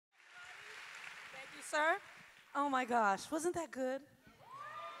sir. Oh my gosh, wasn't that good?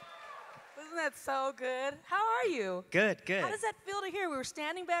 Wasn't that so good? How are you? Good, good. How does that feel to hear? We were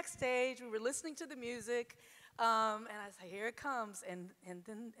standing backstage, we were listening to the music, and I said, here it comes, and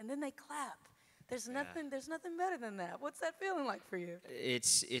then they clap. There's nothing better than that. What's that feeling like for you?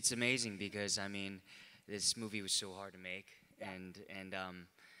 It's amazing because I mean, this movie was so hard to make, and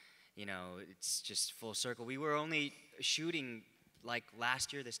you know, it's just full circle. We were only shooting like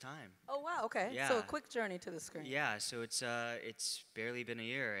last year this time. Oh wow, okay. Yeah. So a quick journey to the screen. Yeah, so it's barely been a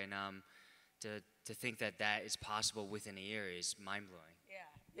year, and to think that that is possible within a year is mind blowing.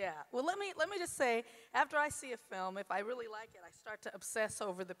 Yeah. Well, let me just say, after I see a film, if I really like it, I start to obsess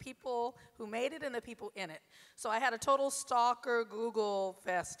over the people who made it and the people in it. So I had a total stalker Google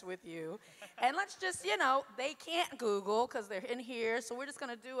fest with you. And let's just, you know, they can't Google because they're in here, so we're just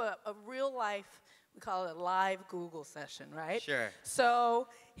going to do a real life, we call it a live Google session, right? Sure. So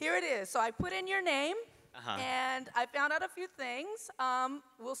here it is. So I put in your name, and I found out a few things.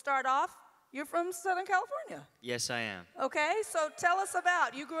 We'll start off. You're from Southern California. Yes, I am. Okay, so tell us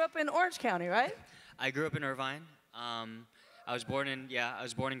about, you grew up in Orange County, right? I grew up in Irvine. I was born in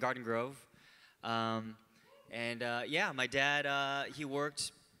Garden Grove. Yeah, my dad, he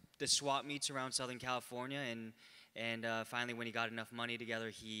worked the swap meets around Southern California, and finally when he got enough money together,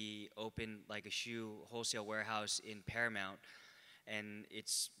 he opened like a shoe wholesale warehouse in Paramount, and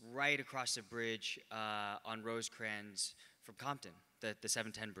it's right across the bridge on Rosecrans from Compton, the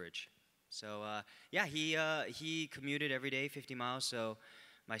 710 bridge. So yeah, he commuted every day 50 miles, so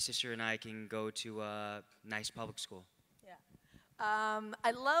my sister and I can go to a nice public school. Yeah.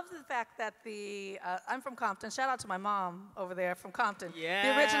 I love the fact that I'm from Compton. Shout out to my mom over there from Compton.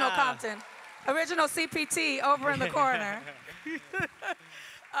 Yeah. The original Compton. Original CPT over in the corner.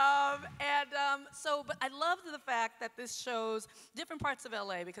 But I love the fact that this shows different parts of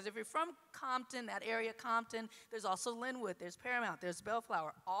LA, because if you're from Compton, that area, Compton, there's also Linwood, there's Paramount, there's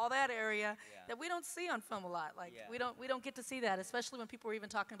Bellflower, all that area that we don't see on film a lot. Like we don't get to see that, especially when people are even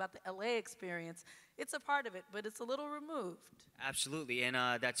talking about the LA experience. It's a part of it, but it's a little removed. Absolutely, and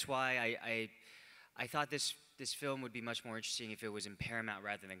that's why I thought this film would be much more interesting if it was in Paramount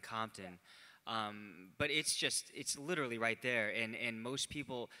rather than Compton. Yeah. But it's literally right there, and most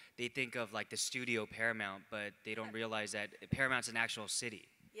people, they think of like the studio Paramount, but they don't realize that Paramount's an actual city.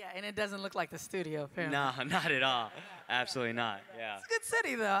 Yeah, and it doesn't look like the studio Paramount. No, not at all. Absolutely not. Yeah. It's a good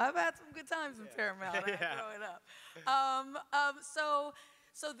city though. I've had some good times in Paramount growing up. So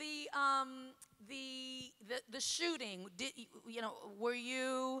the shooting, were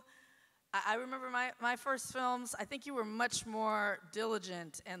you? I remember my first films. I think you were much more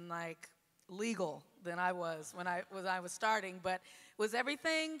diligent and like legal than I was when I was starting, but was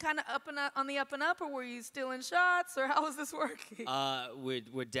everything kind of on the up and up, or were you stealing shots, or how was this working?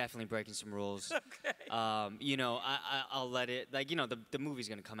 We're definitely breaking some rules. Okay. You know, I'll let it, like, you know, the movie's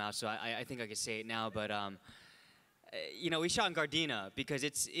gonna come out, so I think I can say it now, but you know, we shot in Gardena because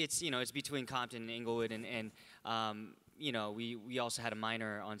it's you know, it's between Compton and Inglewood, and you know, we also had a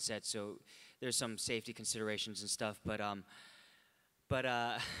minor on set, so there's some safety considerations and stuff, but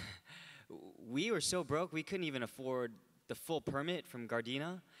we were so broke we couldn't even afford the full permit from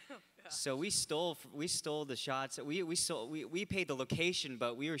Gardena, so we stole the shots. We paid the location,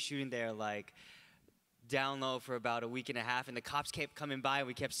 but we were shooting there like down low for about a week and a half, and the cops kept coming by, and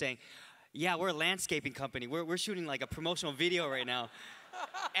we kept saying, "Yeah, we're a landscaping company. We're shooting like a promotional video right now."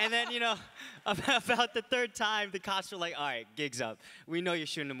 And then, you know, about the third time, the cops were like, "All right, gig's up. We know you're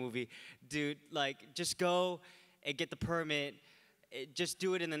shooting a movie, dude. Like, just go and get the permit. Just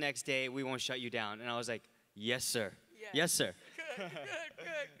do it in the next day. We won't shut you down." And I was like, "Yes, sir. Yeah. Yes, sir." Good.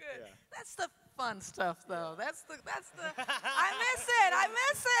 Yeah. That's the fun stuff, though. That's the. I miss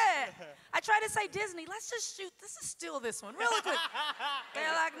it. I try to say Disney, let's just shoot. Let's steal this one really quick.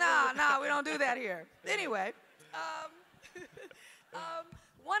 They're like, nah, we don't do that here. Anyway,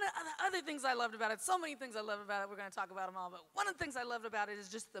 one of the other things I loved about it, so many things I loved about it, we're going to talk about them all, but one of the things I loved about it is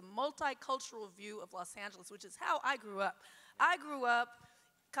just the multicultural view of Los Angeles, which is how I grew up. I grew up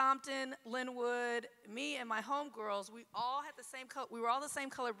Compton, Linwood, me and my homegirls, we all had the same color. We were all the same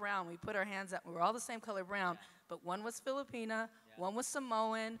color brown. We put our hands up. We were all the same color brown. But one was Filipina, one was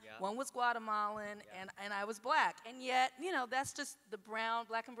Samoan, one was Guatemalan, and I was black. And yet, you know, that's just the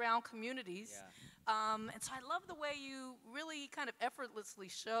black and brown communities. And so I love the way you really kind of effortlessly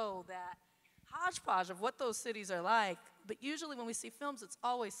show that hodgepodge of what those cities are like. But usually when we see films, it's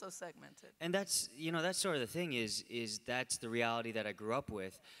always so segmented. And that's, you know, that's sort of the thing is that's the reality that I grew up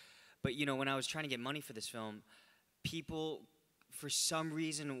with. But, you know, when I was trying to get money for this film, people, for some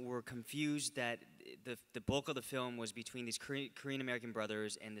reason, were confused that the bulk of the film was between these Korean American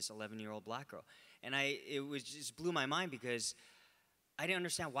brothers and this 11-year-old black girl, and it was just blew my mind because I didn't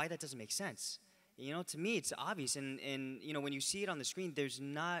understand why that doesn't make sense. You know, to me it's obvious, and you know, when you see it on the screen, there's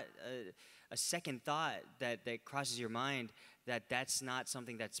not a second thought that crosses your mind that that's not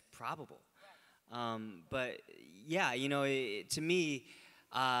something that's probable. But yeah, you know, to me,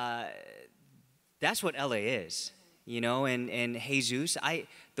 that's what LA is. You know, and Jesus,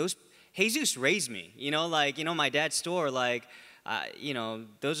 Jesus raised me. You know, like, you know, my dad's store, like, you know,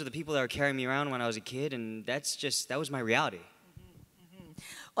 those are the people that were carrying me around when I was a kid, and that was my reality.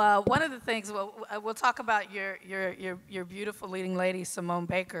 One of the things, we'll talk about your beautiful leading lady, Simone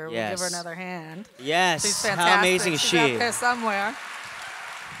Baker. We'll give her another hand. Yes, she's fantastic. How amazing is she? She's out there somewhere.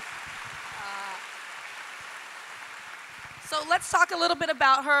 So let's talk a little bit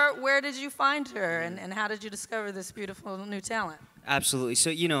about her. Where did you find her, and how did you discover this beautiful new talent? Absolutely. So,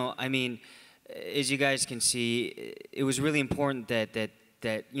 you know, I mean, as you guys can see, it was really important that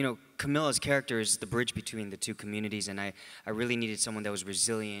you know, Camilla's character is the bridge between the two communities, and I really needed someone that was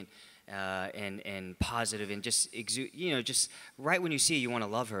resilient and positive, and just you know, just right when you see it, you want to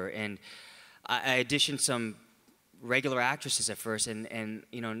love her. And I auditioned some regular actresses at first, and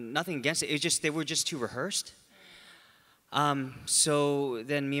you know, nothing against it. It was just, they were just too rehearsed. So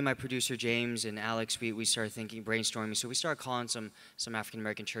then me and my producer James and Alex, we started thinking, brainstorming. So we started calling some African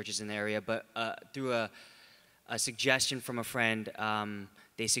American churches in the area, but through a suggestion from a friend,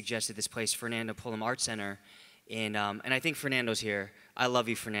 they suggested this place, Fernando Pullum Art Center, and I think Fernando's here. I love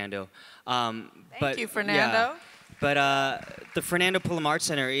you, Fernando. Thank you, Fernando. Yeah, but the Fernando Pullum Art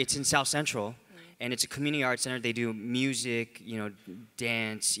Center, it's in South Central, and it's a community art center. They do music, you know,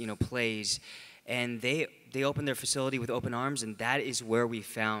 dance, you know, plays, and they opened their facility with open arms, and that is where we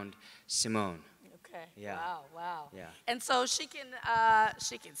found Simone. Okay. Yeah. Wow. Yeah. And so she can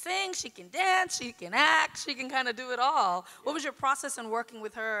sing, she can dance, she can act, she can kind of do it all. What was your process in working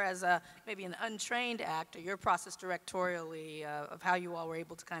with her as maybe an untrained actor? Your process directorially of how you all were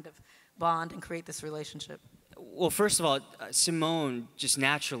able to kind of bond and create this relationship? Well, first of all, Simone just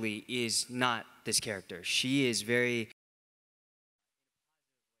naturally is not this character. She is very,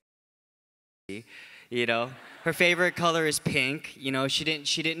 you know, her favorite color is pink. You know, she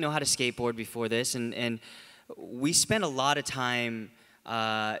didn't know how to skateboard before this, and we spent a lot of time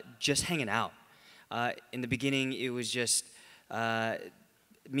just hanging out. In the beginning, it was just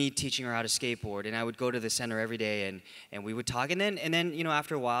me teaching her how to skateboard, and I would go to the center every day, and we would talk, and then you know,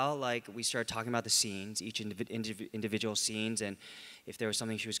 after a while, like, we started talking about the scenes, each individual scenes, and if there was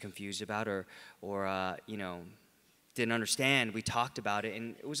something she was confused about or you know, didn't understand, we talked about it,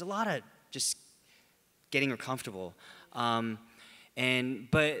 and it was a lot of just getting her comfortable. But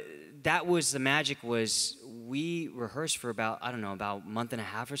that was the magic, was we rehearsed for about, I don't know, about a month and a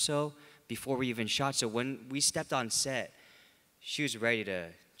half or so before we even shot. So when we stepped on set, she was ready to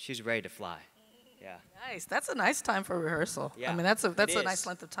fly. Yeah. Nice. That's a nice time for rehearsal. Yeah, I mean, that's a nice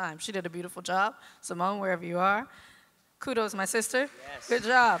length of time. She did a beautiful job. Simone, wherever you are, kudos, my sister. Yes. Good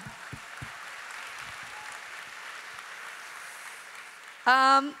job.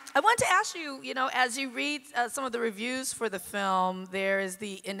 I want to ask you, you know, as you read some of the reviews for the film, there is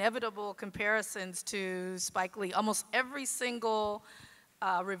the inevitable comparisons to Spike Lee. Almost every single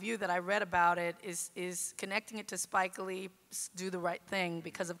review that I read about it is connecting it to Spike Lee, Do the Right Thing,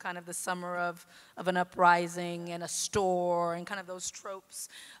 because of kind of the summer of an uprising and a store and kind of those tropes.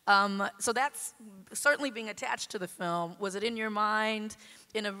 So that's certainly being attached to the film. Was it in your mind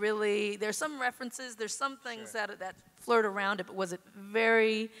in a really, there's some references, there's some things that flirt around it, but was it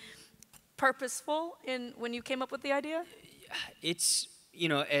very purposeful when you came up with the idea? It's, you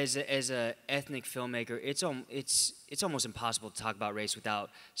know, as a ethnic filmmaker, it's almost impossible to talk about race without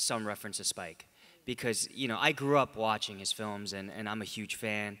some reference to Spike, because, you know, I grew up watching his films, and I'm a huge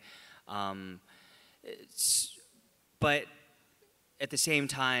fan. But at the same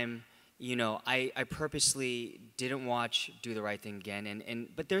time, you know, I purposely didn't watch Do the Right Thing again,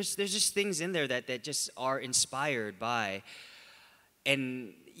 but there's just things in there that just are inspired by,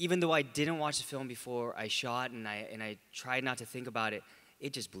 and even though I didn't watch the film before I shot, and I tried not to think about it,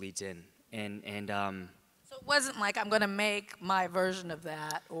 it just bleeds in, So it wasn't like, I'm going to make my version of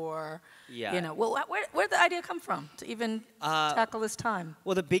that, or, yeah. you know, well, where'd the idea come from to even tackle this time?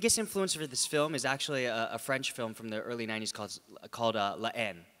 Well, the biggest influence for this film is actually a French film from the early 90s called La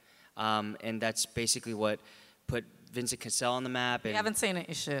Haine. And that's basically what put Vincent Cassel on the map. And you haven't seen it,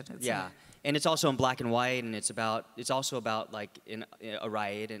 you should. Yeah, and it's also in black and white, and it's also about like a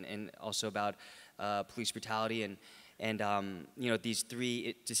riot, and also about police brutality, and you know, these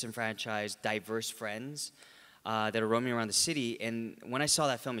three disenfranchised, diverse friends that are roaming around the city. And when I saw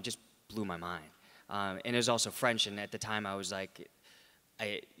that film, it just blew my mind. and it was also French. And at the time, I was like,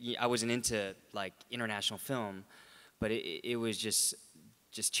 I wasn't into like international film, but it was just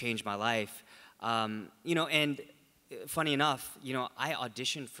changed my life. You know, and funny enough, you know, I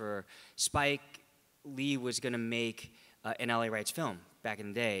auditioned for Spike Lee was gonna make an LA Rights film back in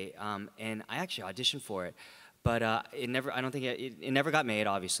the day, and I actually auditioned for it, but it never. I don't think it never got made,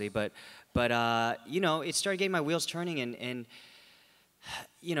 obviously. But you know, it started getting my wheels turning, and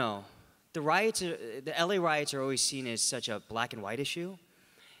you know, the LA riots are always seen as such a black and white issue,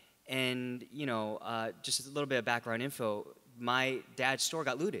 and you know, just a little bit of background info. My dad's store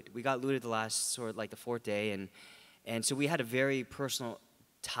got looted. We got looted the last sort of like the fourth day, and so we had a very personal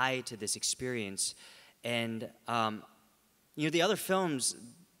tie to this experience, and you know, the other films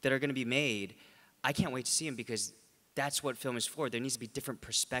that are going to be made, I can't wait to see them because that's what film is for. There needs to be different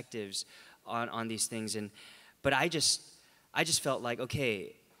perspectives on these things, but I just felt like,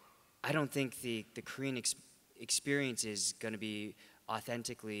 okay, I don't think the Korean experience is going to be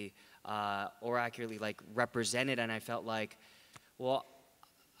authentically or accurately like represented, and I felt like, well,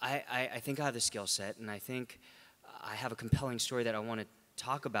 I think I have the skill set, and I think I have a compelling story that I want to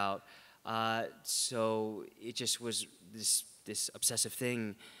talk about. So it just was this obsessive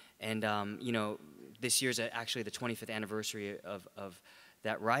thing, and you know, this year's actually the 25th anniversary of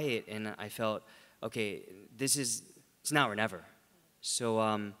that riot, and I felt, okay, it's now or never. So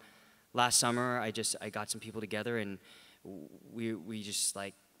last summer, I got some people together, and we just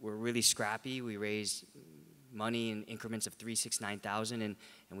like we're really scrappy. We raised money in increments of 3, 6, 9,000, and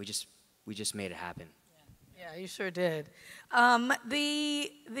we just made it happen. Yeah, you sure did. The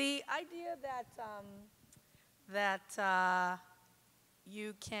idea that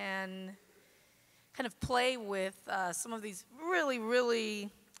you can kind of play with some of these really,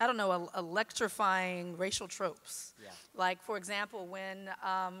 I don't know, electrifying racial tropes. Yeah. Like, for example, when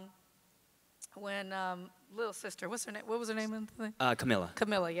little sister, what's her name? What was her name in the thing? Camilla.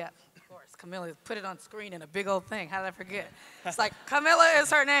 Camilla, yeah. Of course, Camilla put it on screen in a big old thing. How did I forget? It's like, Camilla is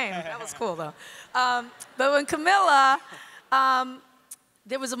her name. That was cool, though. But when Camilla,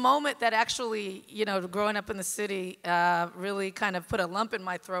 there was a moment that actually, you know, growing up in the city, really kind of put a lump in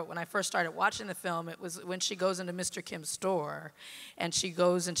my throat when I first started watching the film. It was when she goes into Mr. Kim's store, and she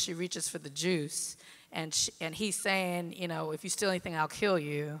goes and she reaches for the juice, and he's saying, you know, if you steal anything, I'll kill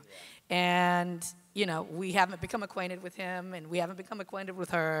you. And you know, we haven't become acquainted with him, and we haven't become acquainted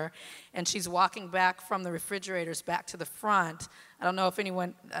with her. And she's walking back from the refrigerators back to the front. I don't know if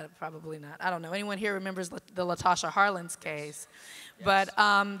anyone, probably not, I don't know. Anyone here remembers the Latasha Harlins case? Yes.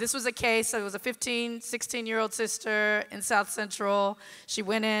 But this was a case, it was a 15, 16-year-old sister in South Central. She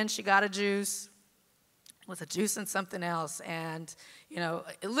went in, she got a juice, with a juice and something else. And, you know,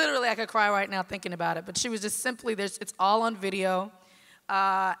 literally I could cry right now thinking about it. But she was just simply, it's all on video.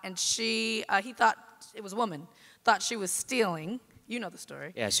 And he thought, it was a woman, thought she was stealing. You know the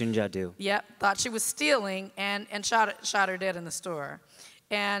story. Yeah, Sunja do. Yep, thought she was stealing and shot her dead in the store.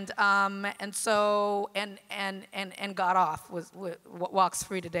 And got off, walks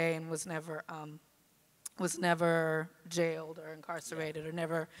free today, and was never jailed or incarcerated, or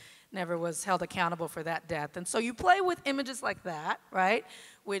never was held accountable for that death. And so you play with images like that, right,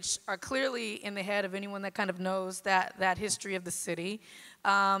 which are clearly in the head of anyone that kind of knows that history of the city.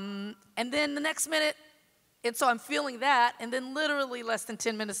 And then the next minute, and so I'm feeling that, and then literally less than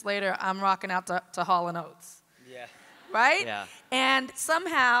 10 minutes later, I'm rocking out to Hall & Oates. Yeah. Right? Yeah. And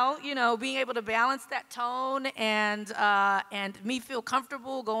somehow, you know, being able to balance that tone and me feel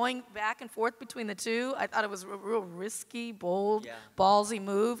comfortable going back and forth between the two, I thought it was a real risky, bold, ballsy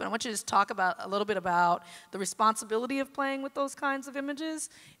move. And I want you to just talk a little bit about the responsibility of playing with those kinds of images,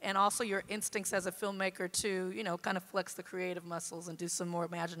 and also your instincts as a filmmaker to, you know, kind of flex the creative muscles and do some more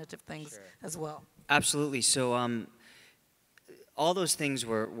imaginative things as well. Absolutely. So all those things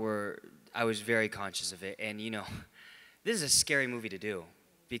were I was very conscious of it, and you know, this is a scary movie to do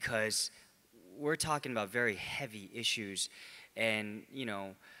because we're talking about very heavy issues, and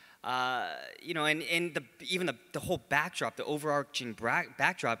even the whole backdrop, the overarching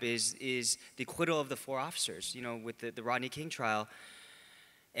backdrop is the acquittal of the 4 officers, you know, with the Rodney King trial,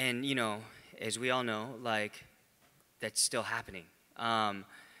 and you know, as we all know, like that's still happening,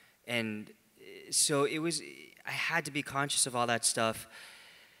 and so I had to be conscious of all that stuff,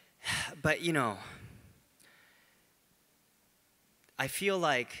 but you know, I feel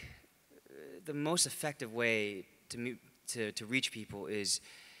like the most effective way to reach people is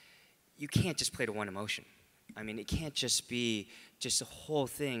you can't just play to one emotion. I mean, it can't just be just a whole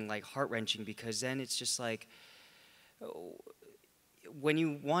thing like heart-wrenching, because then it's just like when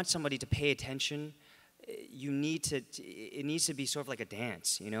you want somebody to pay attention, you need to, it needs to be sort of like a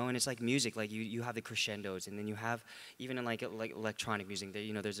dance, you know, and it's like music, like you have the crescendos, and then you have, even in like electronic music, there,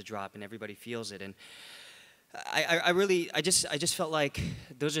 you know, there's a drop and everybody feels it, and I just felt like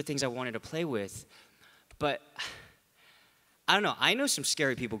those are things I wanted to play with, but I don't know, I know some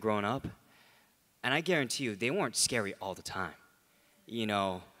scary people growing up, and I guarantee you, they weren't scary all the time, you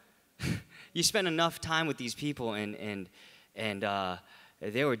know, you spend enough time with these people, and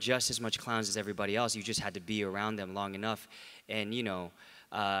they were just as much clowns as everybody else. You just had to be around them long enough. And, you know,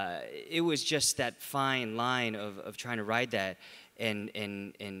 it was just that fine line of trying to ride that.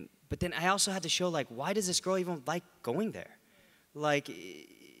 But then I also had to show, like, why does this girl even like going there? Like,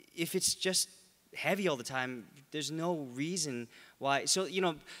 if it's just heavy all the time, there's no reason why. So, you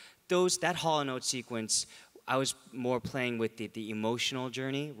know, that Hall & Oates sequence, I was more playing with the emotional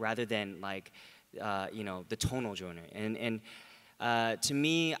journey rather than, like, you know, the tonal journey. And to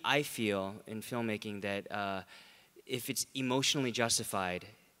me, I feel in filmmaking that if it's emotionally justified,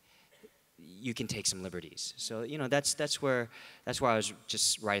 you can take some liberties. So, you know, that's where I was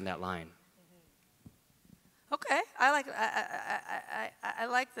just riding that line. Okay, I like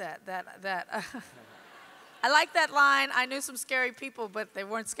that. I like that line. I knew some scary people, but they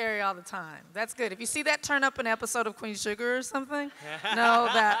weren't scary all the time. That's good. If you see that turn up in an episode of Queen Sugar or something, know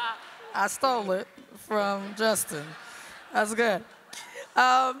that I stole it from Justin. That's good.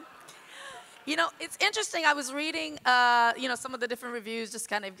 You know, it's interesting. I was reading, you know, some of the different reviews, just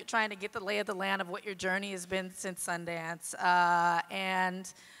kind of trying to get the lay of the land of what your journey has been since Sundance.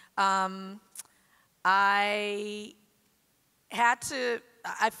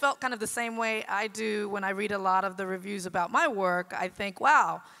 I felt kind of the same way I do when I read a lot of the reviews about my work. I think,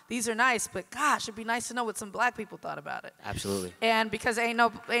 wow, these are nice, but gosh, it'd be nice to know what some black people thought about it. Absolutely. And because ain't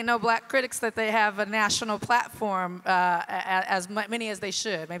no black critics, that they have a national platform as many as they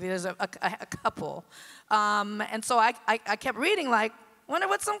should. Maybe there's a couple. And so I kept reading, like, wonder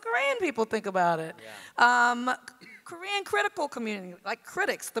what some Korean people think about it. Yeah. Korean critical community, like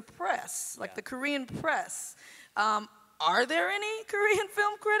critics, the press, like the Korean press. Are there any Korean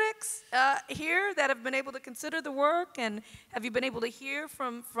film critics here that have been able to consider the work? And have you been able to hear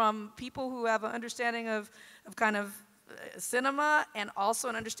from people who have an understanding of kind of cinema and also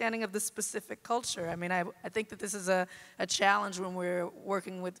an understanding of the specific culture? I mean, I think that this is a challenge when we're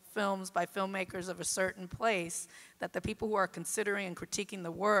working with films by filmmakers of a certain place, that the people who are considering and critiquing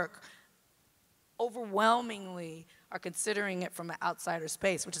the work overwhelmingly are considering it from an outsider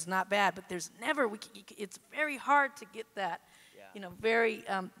space, which is not bad, but there's never, it's very hard to get that, you know, very,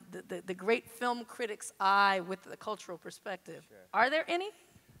 the great film critic's eye with the cultural perspective. Sure. Are there any?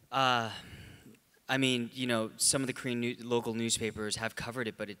 I mean, you know, some of the Korean local newspapers have covered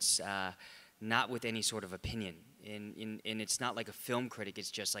it, but it's not with any sort of opinion. And it's not like a film critic, it's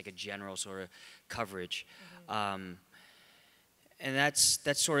just like a general sort of coverage. Mm-hmm. And that's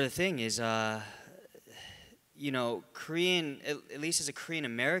sort of the thing is, you know, Korean, at least as a Korean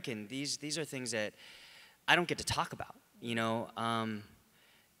American, these are things that I don't get to talk about, you know.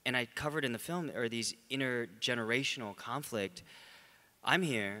 And I covered in the film are these intergenerational conflict. I'm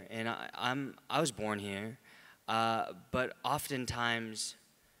here, and I was born here, but oftentimes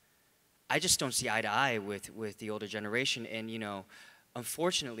I just don't see eye to eye with the older generation, and you know,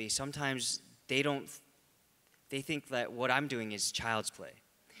 unfortunately, sometimes they think that what I'm doing is child's play.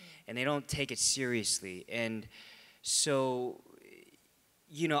 And they don't take it seriously. And so,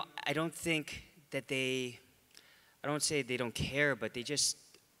 you know, I don't think that I don't say they don't care, but they just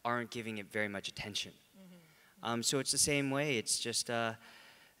aren't giving it very much attention. Mm-hmm. So it's the same way. It's just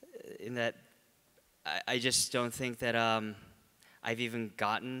in that I just don't think that I've even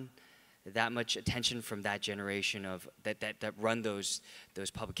gotten that much attention from that generation of that run those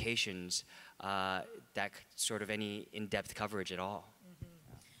publications, that sort of any in-depth coverage at all.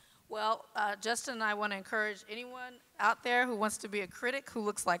 Well, Justin and I want to encourage anyone out there who wants to be a critic who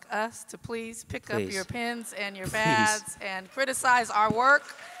looks like us to please pick up your pens and your pads and criticize our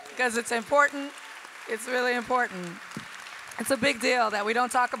work, because it's important. It's really important. It's a big deal that we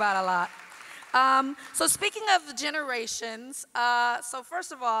don't talk about a lot. So speaking of generations, so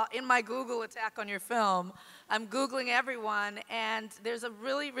first of all, in my Google attack on your film, I'm Googling everyone, and there's a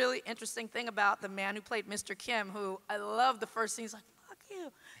really, really interesting thing about the man who played Mr. Kim, who I love the first scene. He's like, fuck you.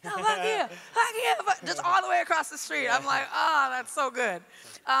 No, fuck you, just all the way across the street. I'm like, oh, that's so good.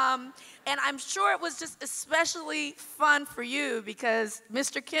 And I'm sure it was just especially fun for you because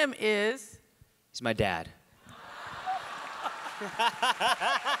Mr. Kim is? He's my dad.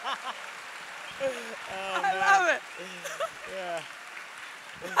 I love it. Yeah.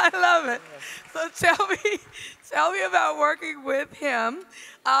 I love it. So tell me about working with him.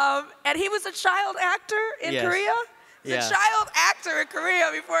 And he was a child actor in Yes. Korea? He's Yeah. a child actor in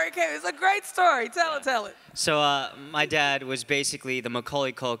Korea before he came. It's a great story. Tell it. So my dad was basically the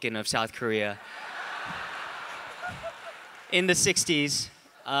Macaulay Culkin of South Korea. In the 60s,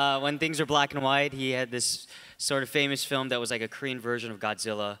 when things were black and white, he had this sort of famous film that was like a Korean version of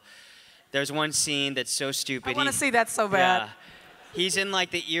Godzilla. There's one scene that's so stupid. I want to see that so bad. Yeah. He's in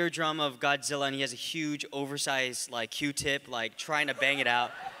like the eardrum of Godzilla and he has a huge oversized like Q-tip like trying to bang it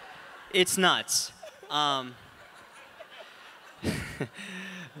out. It's nuts.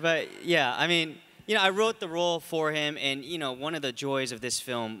 But yeah, I mean, I wrote the role for him and one of the joys of this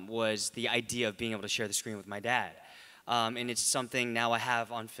film was the idea of being able to share the screen with my dad. And it's something now I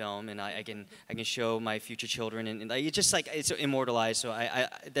have on film and I can show my future children and like, it's just like it's immortalized so I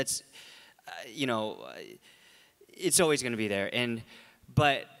that's it's always going to be there.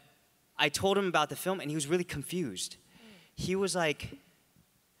 But I told him about the film, and he was really confused. He was like,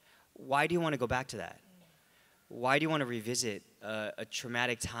 "Why do you want to go back to that? Why do you want to revisit a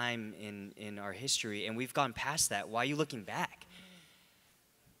traumatic time in our history? And we've gone past that. Why are you looking back?"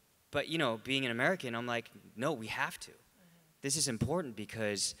 But being an American, I'm like, "No, we have to. This is important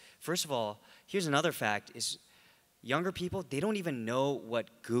because, first of all, here's another fact: is younger people, they don't even know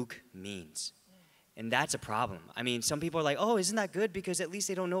what Gook means." And that's a problem. I mean, some people are like, "Oh, isn't that good because at least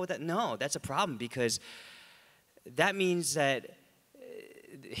they don't know what that..." No, that's a problem because that means that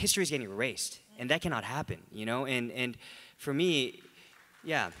history is getting erased, and that cannot happen, And for me,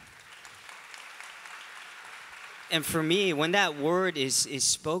 yeah. And for me, when that word is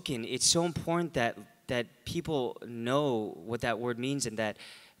spoken, it's so important that people know what that word means, and that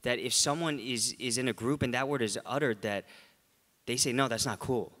if someone is in a group and that word is uttered, that they say, "No, that's not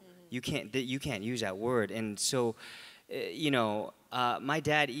cool. You can't use that word." And so, my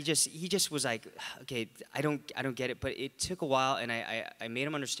dad, he just was like, "Okay, I don't get it." But it took a while, and I made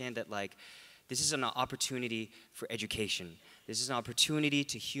him understand that like, this is an opportunity for education. This is an opportunity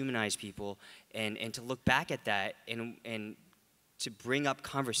to humanize people and to look back at that and to bring up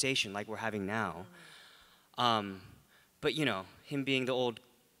conversation like we're having now. But him being the old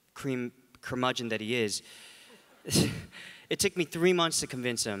curmudgeon that he is, it took me 3 months to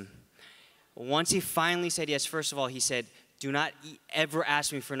convince him. Once he finally said yes, first of all, he said, "Do not ever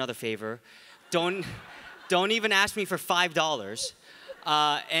ask me for another favor. Don't even ask me for $5.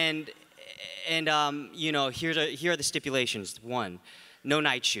 Here are the stipulations. 1, no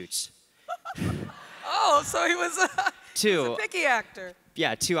night shoots. Oh, so he was he was 2, a picky actor.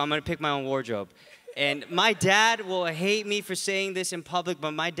 yeah, 2, I'm gonna pick my own wardrobe. And my dad will hate me for saying this in public,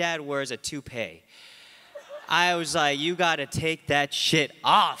 but my dad wears a toupee. I was like, you gotta take that shit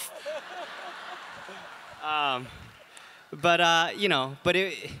off. But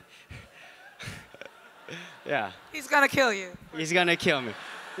it, yeah. He's gonna kill you. He's gonna kill me.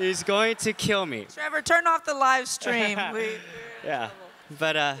 He's going to kill me. Trevor, turn off the live stream. Yeah.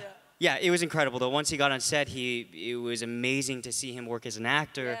 But yeah, it was incredible though. Once he got on set, it was amazing to see him work as an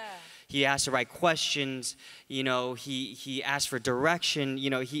actor. Yeah. He asked the right questions. He asked for direction.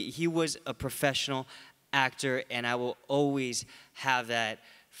 He was a professional actor, and I will always have that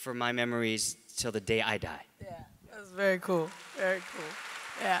for my memories till the day I die. Yeah, that was very cool. Very cool.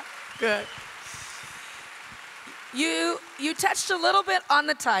 Yeah, good. You touched a little bit on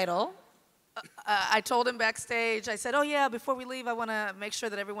the title. I told him backstage, I said, "Oh yeah, before we leave, I want to make sure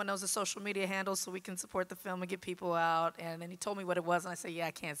that everyone knows the social media handles so we can support the film and get people out." And then he told me what it was, and I said, "Yeah,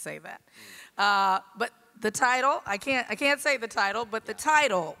 I can't say that." But the title, I can't say the title, but the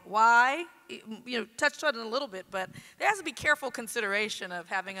title, why? Touched on it a little bit, but there has to be careful consideration of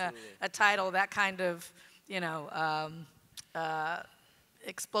having a title that kind of,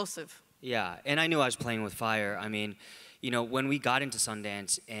 explosive. Yeah, and I knew I was playing with fire. I mean, when we got into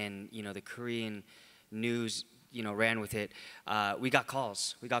Sundance and, the Korean news, ran with it, we got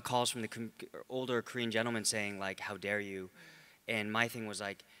calls. We got calls from the older Korean gentlemen saying, like, "How dare you?" And my thing was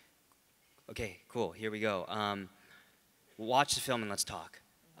like, okay, cool, here we go. Watch the film and let's talk.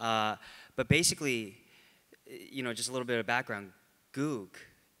 But basically, just a little bit of background, Gook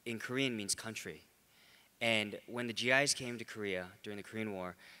in Korean means country. And when the GIs came to Korea during the Korean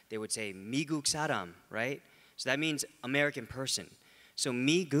War, they would say, "미국 사람," right? So that means American person. So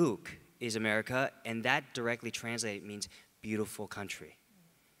Gook is America, and that directly translated means beautiful country.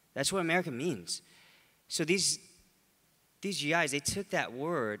 That's what America means. So these GIs, they took that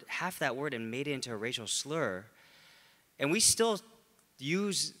word, half that word, and made it into a racial slur. And we still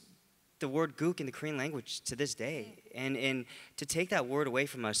use the word Gook in the Korean language to this day. And to take that word away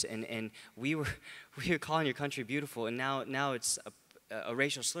from us, and we were calling your country beautiful, and now it's a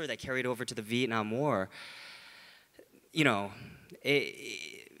racial slur that carried over to the Vietnam War. You know,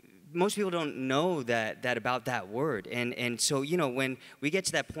 most people don't know that about that word, and so you know when we get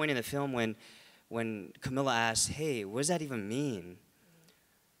to that point in the film when Camilla asks, "Hey, what does that even mean?"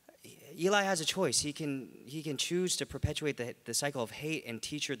 Eli has a choice. He can choose to perpetuate the cycle of hate and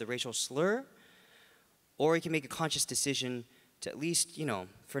teach her the racial slur, or he can make a conscious decision to at least, you know,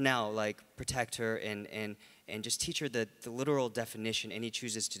 for now, like protect her and just teach her the literal definition, and he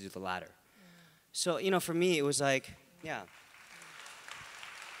chooses to do the latter. So, you know, for me, it was like, yeah.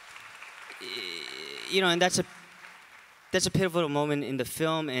 You know, and that's a pivotal moment in the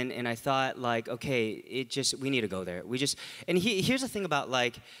film, and I thought, like, okay, we need to go there. And here's the thing about,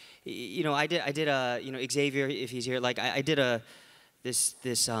 like, you know, I did a, you know, Xavier, if he's here, like, I did this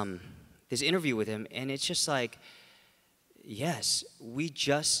interview with him, and it's just like, yes, we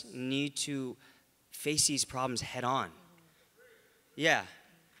just need to face these problems head on. Yeah,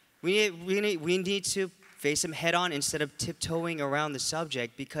 we need to face them head on instead of tiptoeing around the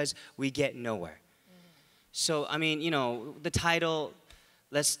subject because we get nowhere. So I mean, you know, the title,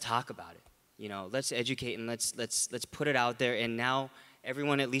 let's talk about it. You know, let's educate and let's put it out there. And now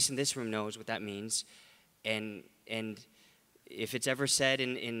everyone, at least in this room, knows what that means. And if it's ever said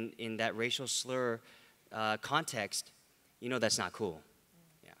in that racial slur context, you know that's not cool.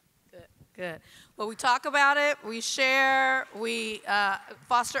 Yeah. Good. Well, we talk about it, we share, we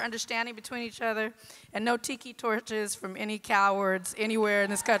foster understanding between each other, and no tiki torches from any cowards anywhere in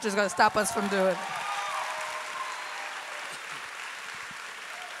this country is going to stop us from doing it.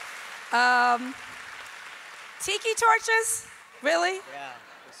 Tiki torches? Really? Yeah,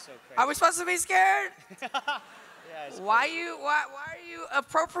 it's so crazy. Are we supposed to be scared? Yeah, it's Why are you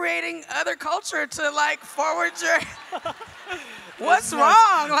appropriating other culture to like forward your? What's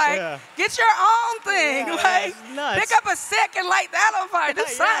wrong? Like, yeah. Get your own thing. Yeah, like, it's nuts. pick up a stick and light that on fire. Do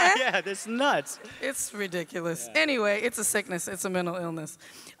something. Yeah, that's nuts. It's ridiculous. Yeah. Anyway, it's a sickness. It's a mental illness.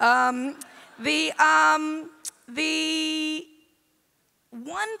 The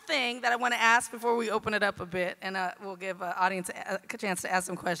one thing that I want to ask before we open it up a bit, and we'll give the audience a chance to ask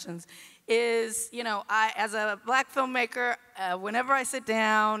some questions, is, you know, I, as a black filmmaker, whenever I sit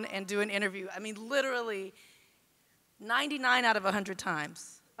down and do an interview, I mean, literally 99 out of 100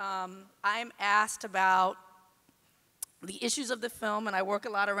 times, I'm asked about the issues of the film, and I work a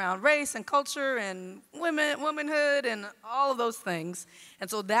lot around race and culture and womanhood and all of those things, and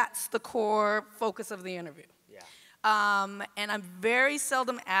so that's the core focus of the interview. And I'm very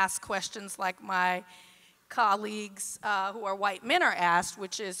seldom asked questions like my colleagues who are white men are asked,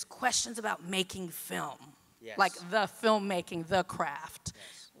 which is questions about making film, yes. like the filmmaking, the craft.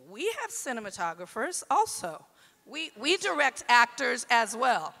 Yes. We have cinematographers also. We direct actors as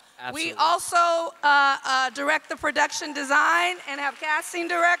well. Absolutely. We also direct the production design and have casting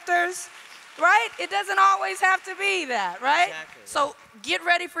directors. Right? It doesn't always have to be that, right? Exactly. So get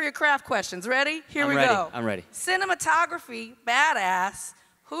ready for your craft questions. Ready? Here we go. I'm ready. Cinematography, badass.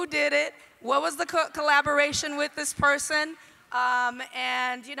 Who did it? What was the collaboration with this person?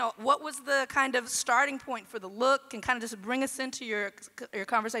 And, you know, what was the kind of starting point for the look? And kind of just bring us into your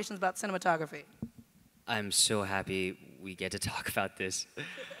conversations about cinematography. I'm so happy we get to talk about this.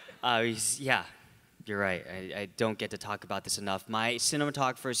 Yeah. You're right. I don't get to talk about this enough. My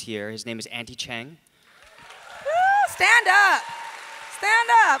cinematographer is here. His name is Auntie Cheng. Woo, stand up. Stand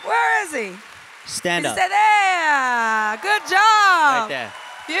up. Where is he? Stand up. He said, there. Good job. Right there.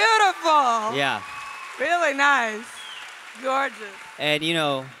 Beautiful. Yeah. Really nice. Gorgeous. And you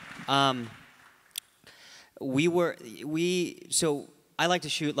know, so I like to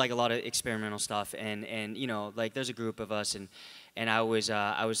shoot like a lot of experimental stuff, and you know, like there's a group of us, and I was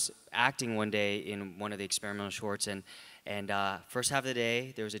acting one day in one of the experimental shorts, and first half of the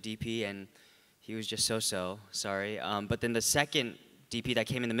day there was a DP, and he was just so sorry. But then the second DP that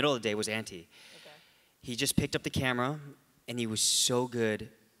came in the middle of the day was Auntie. Okay. He just picked up the camera, and he was so good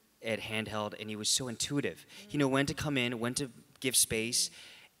at handheld, and he was so intuitive. He knew when to come in, when to give space,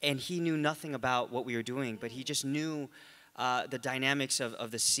 and he knew nothing about what we were doing, but he just knew the dynamics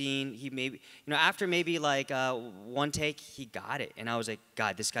of the scene. He maybe, you know, after maybe like one take, he got it, and I was like,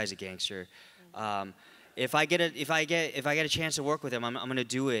 God, this guy's a gangster. If I get a chance to work with him, I'm gonna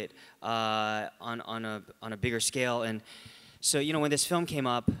do it on a bigger scale. And so, you know, when this film came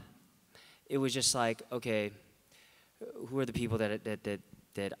up, it was just like, okay, who are the people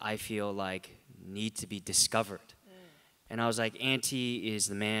that I feel like need to be discovered? And I was like, Auntie is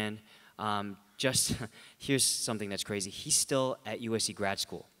the man. Just here's something that's crazy. He's still at USC grad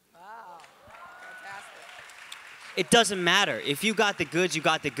school. Wow, fantastic. It doesn't matter if you got the goods. You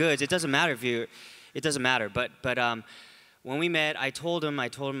got the goods. It doesn't matter if you. It doesn't matter. But when we met, I told him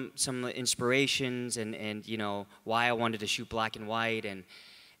some inspirations and you know why I wanted to shoot black and white and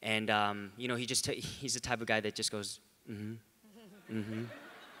you know he's the type of guy that just goes and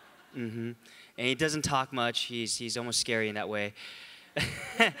he doesn't talk much. He's almost scary in that way.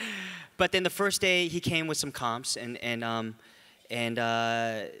 But then the first day he came with some comps and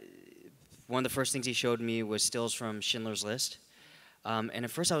one of the first things he showed me was stills from Schindler's List. And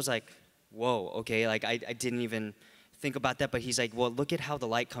at first I was like, whoa, okay, like I didn't even think about that, but he's like, well, look at how the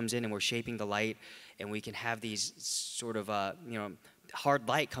light comes in and we're shaping the light and we can have these sort of, you know, hard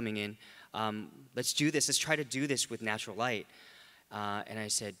light coming in. Let's do this, let's try to do this with natural light. And I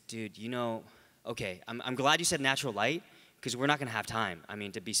said, dude, you know, okay, I'm glad you said natural light because we're not gonna have time. I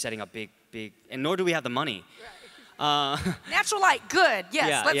mean, to be setting up big, and nor do we have the money. Right. Natural light, good, yes,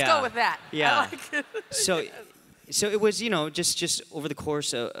 yeah, let's yeah, go with that. Yeah. I like it. So it was, you know, just over the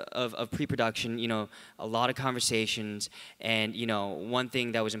course of pre-production, you know, a lot of conversations, and you know, one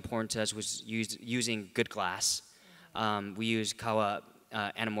thing that was important to us was using good glass. We used Kawa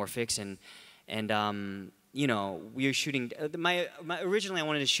anamorphics, and you know, we were shooting. Originally, I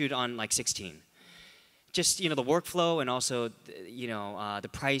wanted to shoot on like 16. Just, you know, the workflow and also, you know, the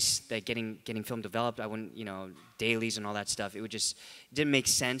price that getting film developed. I wouldn't, you know, dailies and all that stuff. It didn't make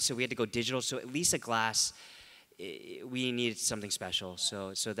sense. So we had to go digital. So at least a glass. We needed something special,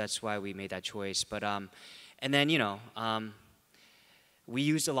 so that's why we made that choice. But and then, you know, we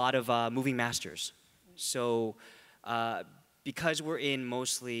used a lot of moving masters. So because we're in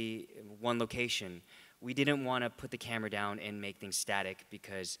mostly one location, we didn't want to put the camera down and make things static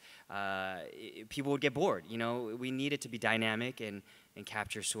because people would get bored. You know, we needed to be dynamic and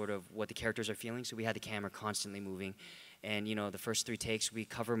capture sort of what the characters are feeling. So we had the camera constantly moving. And you know, the first 3 takes, we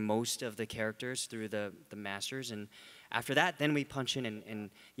cover most of the characters through the masters, and after that, then we punch in and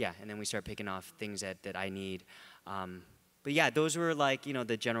then we start picking off things that I need. But yeah, those were like, you know,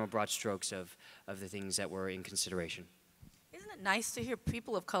 the general broad strokes of the things that were in consideration. Isn't it nice to hear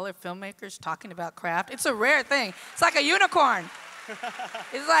people of color filmmakers talking about craft? It's a rare thing. It's like a unicorn.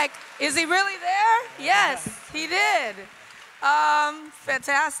 It's like, is he really there? Yes, he did.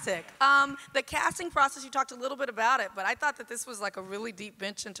 Fantastic. The casting process, you talked a little bit about it, but I thought that this was like a really deep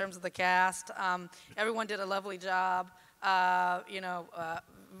bench in terms of the cast. Everyone did a lovely job. You know,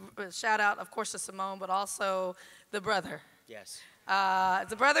 shout out, of course, to Simone, but also the brother. Yes. Is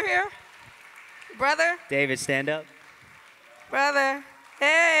the brother here? Brother? David, stand up. Brother.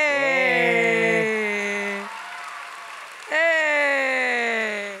 Hey.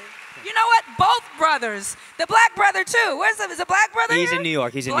 Hey. You know what? Both brothers. The black brother, too. Where's the, is the black brother He's here? in New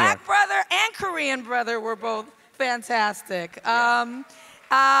York. He's in New York. Black brother and Korean brother were both fantastic. Yeah.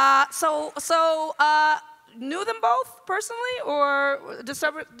 Knew them both personally or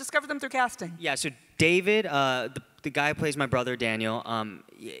discovered them through casting? Yeah, so David, the guy who plays my brother, Daniel,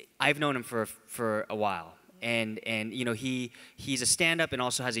 I've known him for a while. And you know, he's a stand-up and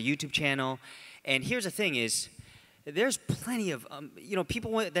also has a YouTube channel. And here's the thing is, there's plenty of, you know,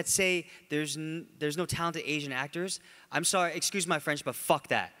 people that say there's no talented Asian actors. I'm sorry, excuse my French, but fuck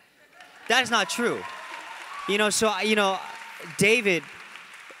that. That is not true. You know, so, you know, David,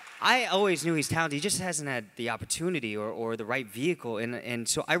 I always knew he's talented. He just hasn't had the opportunity or the right vehicle. And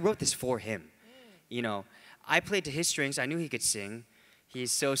so I wrote this for him. You know, I played to his strengths. I knew he could sing.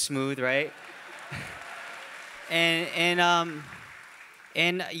 He's so smooth, right? And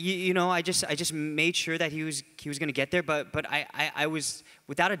you know, I just made sure that he was gonna get there, but I was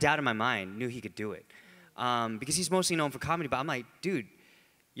without a doubt in my mind knew he could do it, because he's mostly known for comedy. But I'm like, dude,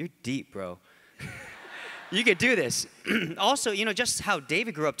 you're deep, bro. You could do this. Also, you know, just how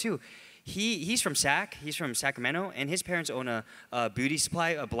David grew up too. He's from He's from Sacramento, and his parents own a beauty supply,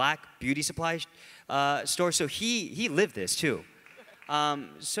 a black beauty supply store. So he lived this too.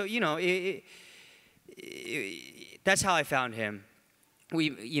 So you know, that's how I found him.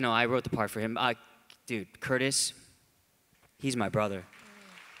 You know, I wrote the part for him. Dude, Curtis, he's my brother.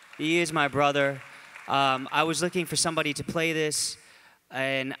 He is my brother. I was looking for somebody to play this,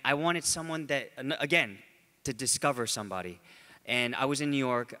 and I wanted someone that, again, to discover somebody. And I was in New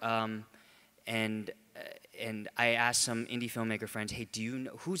York, and I asked some indie filmmaker friends, hey, do you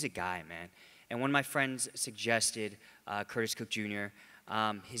know, who's a guy, man? And one of my friends suggested Curtis Cook Jr.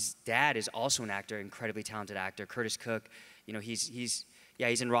 His dad is also an actor, incredibly talented actor, Curtis Cook. You know, he's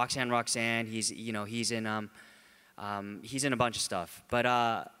in Roxanne. He's in a bunch of stuff.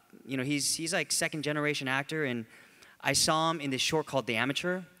 But you know, he's like second generation actor, and I saw him in this short called The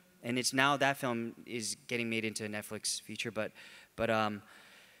Amateur, and it's now that film is getting made into a Netflix feature. But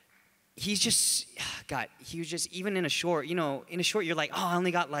he's just he was just, even in a short, you know, in a short you're like, oh, I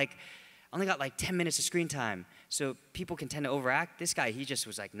only got like 10 minutes of screen time. So people can tend to overact. This guy, he just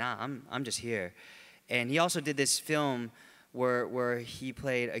was like, nah, I'm just here. And he also did this film where he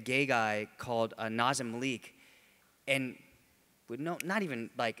played a gay guy called Nazim Malik, and with not even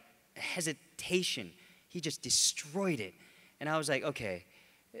like hesitation, he just destroyed it. And I was like, okay,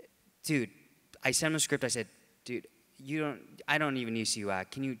 dude. I sent him a script. I said, dude, I don't even need to see you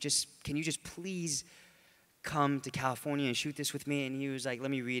act. Can you just please come to California and shoot this with me? And he was like, let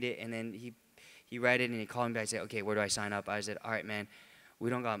me read it. And then he read it and he called me back. I said, okay, where do I sign up? I said, all right, man,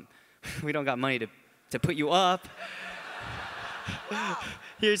 we don't got money to put you up.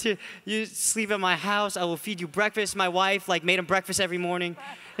 Here, you sleep at my house. I will feed you breakfast. My wife made him breakfast every morning.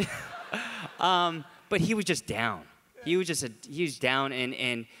 But he was just down. He was down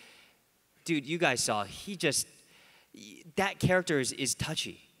and dude, you guys saw, that character is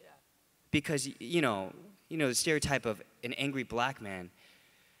touchy. Yeah. Because, the stereotype of an angry black man,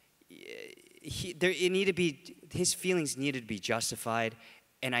 his feelings needed to be justified,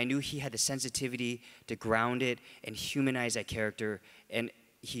 and I knew he had the sensitivity to ground it and humanize that character, and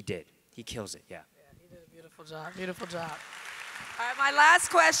he did. He kills it, yeah. Yeah, he did a beautiful job, beautiful job. All right, my last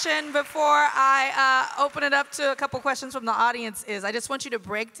question before I open it up to a couple questions from the audience is, I just want you to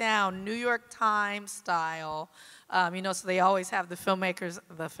break down New York Times style, so they always have the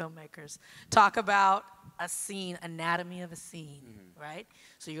filmmakers talk about a scene, anatomy of a scene, right?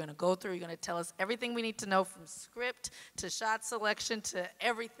 So you're gonna go through, you're gonna tell us everything we need to know from script to shot selection to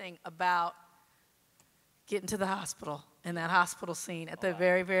everything about getting to the hospital and that hospital scene at the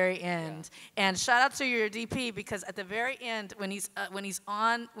very, very end. Yeah. And shout out to your DP, because at the very end, when you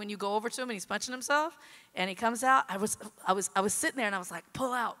go over to him and he's punching himself and he comes out, I was sitting there and I was like,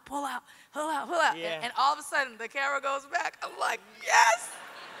 pull out, pull out, pull out, pull out. Yeah. And all of a sudden the camera goes back. I'm like, yes,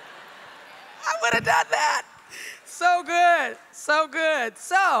 I would have done that. So good, so good.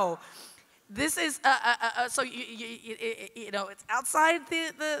 So this is, it's outside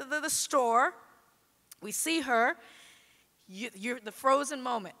the store. We see her. You're the frozen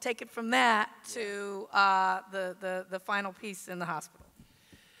moment. Take it from that to the final piece in the hospital.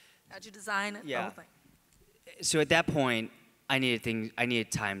 How'd you design it? Yeah. The whole thing. So at that point, I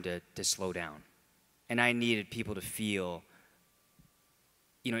needed time to slow down, and I needed people to feel.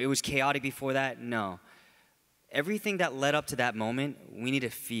 It was chaotic before that. No, everything that led up to that moment, we need to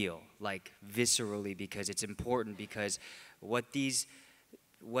feel viscerally, because it's important. Because what these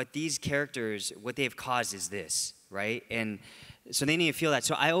characters, what they've caused is this, right? And so they need to feel that.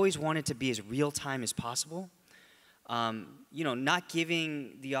 So I always wanted to be as real time as possible. Not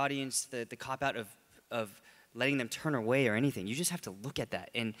giving the audience the cop out of letting them turn away or anything. You just have to look at that.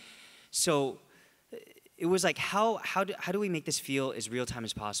 And so it was like, how do we make this feel as real time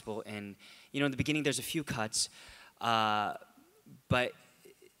as possible? And in the beginning, there's a few cuts, but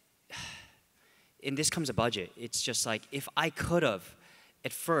in this comes a budget. It's just like, if I could have.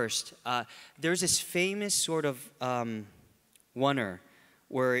 At first, there's this famous sort of oneer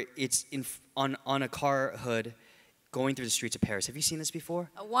where it's on a car hood going through the streets of Paris. Have you seen this before?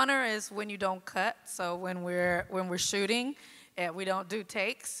 A oneer is when you don't cut. So when we're shooting, we don't do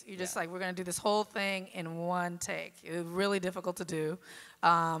takes. You just we're gonna do this whole thing in one take. It was really difficult to do,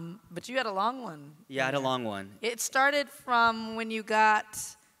 but you had a long one. Yeah, I had a long one. It started from when you got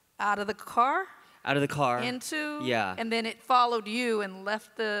out of the car. Out of the car. And then it followed you and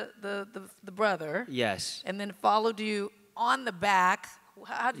left the brother. Yes. And then followed you on the back.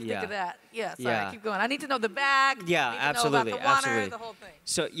 How did you think of that? Yeah, sorry, keep going. I need to know the back. Yeah, absolutely, absolutely. The whole thing.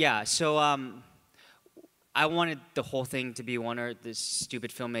 So I wanted the whole thing to be oneer, this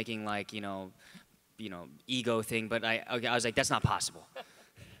stupid filmmaking ego thing, but I was like, that's not possible.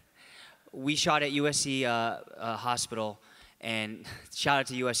 We shot at USC Hospital. And shout out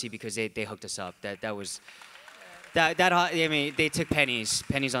to USC, because they hooked us up. They took pennies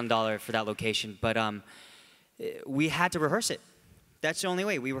on the dollar for that location. But we had to rehearse it. That's the only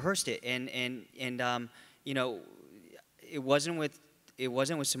way. We rehearsed it, and it wasn't with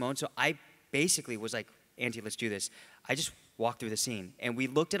Simone. So I basically was like, Auntie, let's do this. I just walked through the scene, and we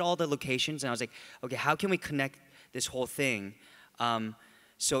looked at all the locations, and I was like, okay, how can we connect this whole thing?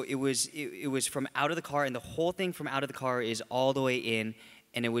 So it was from out of the car, and the whole thing from out of the car is all the way in,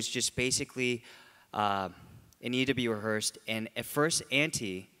 and it was just basically, it needed to be rehearsed. And at first,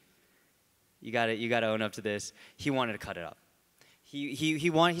 Auntie, you gotta own up to this. He wanted to cut it up.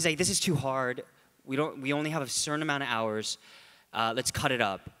 He's like, this is too hard. We only have a certain amount of hours. Let's cut it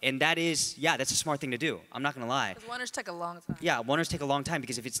up. And that's a smart thing to do. I'm not gonna lie. Because oneers take a long time. Yeah, oneers take a long time,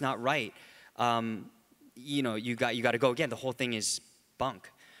 because if it's not right, you got to go again. The whole thing is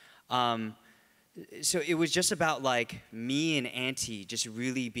bunk. So it was just about me and Auntie just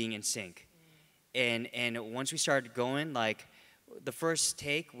really being in sync. And once we started going, like, the first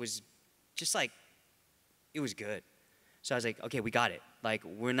take was just like, it was good. So I was like, okay, we got it. Like,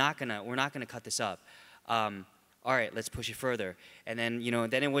 we're not gonna cut this up. All right, let's push it further. And then, you know,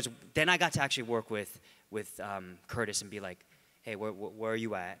 then I got to actually work with Curtis and be like, hey, where are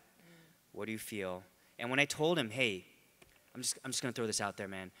you at? What do you feel? And when I told him, hey, I'm just gonna throw this out there,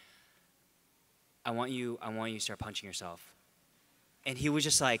 man. I want you to start punching yourself. And he was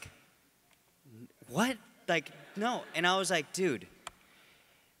just like, what? Like, no. And I was like, dude,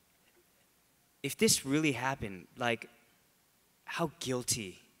 if this really happened, like, how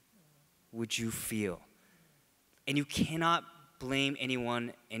guilty would you feel? And you cannot blame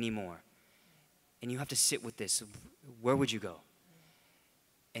anyone anymore. And you have to sit with this. Where would you go?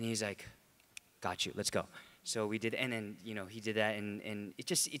 And he's like, got you, let's go. So we did, and then, you know, he did that, and it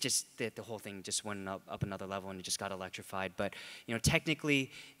just the whole thing just went up another level, and it just got electrified. But, you know,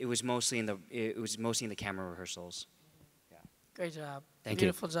 technically, it was mostly in the camera rehearsals. Yeah. Great job. Thank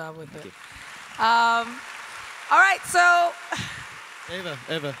Beautiful you. job with Thank it. you. All right, so Ava,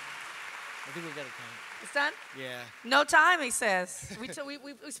 I think we've got a time. it's done. Yeah. No time, he says. We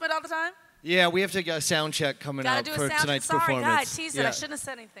spent all the time. Yeah, we have to get a sound check coming Gotta up do a for sound. tonight's Sorry, performance. God, I teased it. Yeah. I shouldn't have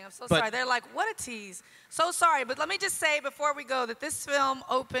said anything. I'm so But- sorry. They're like, what a tease. So sorry, but let me just say before we go that this film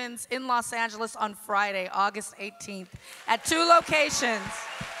opens in Los Angeles on Friday, August 18th, at 2 locations.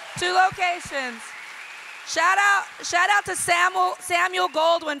 2 locations. Shout out to Samuel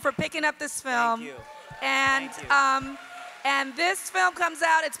Goldwyn for picking up this film. Thank you. And Thank you. And this film comes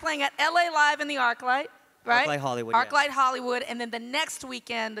out. It's playing at LA Live in the ArcLight. Right? ArcLight Hollywood, ArcLight yes. Hollywood, and then the next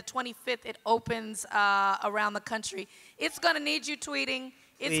weekend, the 25th, it opens around the country. It's gonna need you tweeting.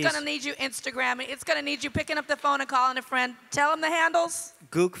 It's Please. gonna need you Instagramming. It's gonna need you picking up the phone and calling a friend. Tell them the handles.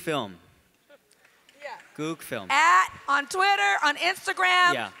 Gook Film. Yeah. Gook Film. On Twitter, on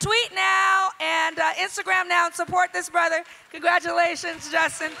Instagram. Yeah. Tweet now and Instagram now and support this brother. Congratulations,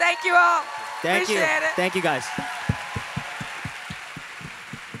 Justin. Thank you all. Thank you. Appreciate it. Thank you, guys.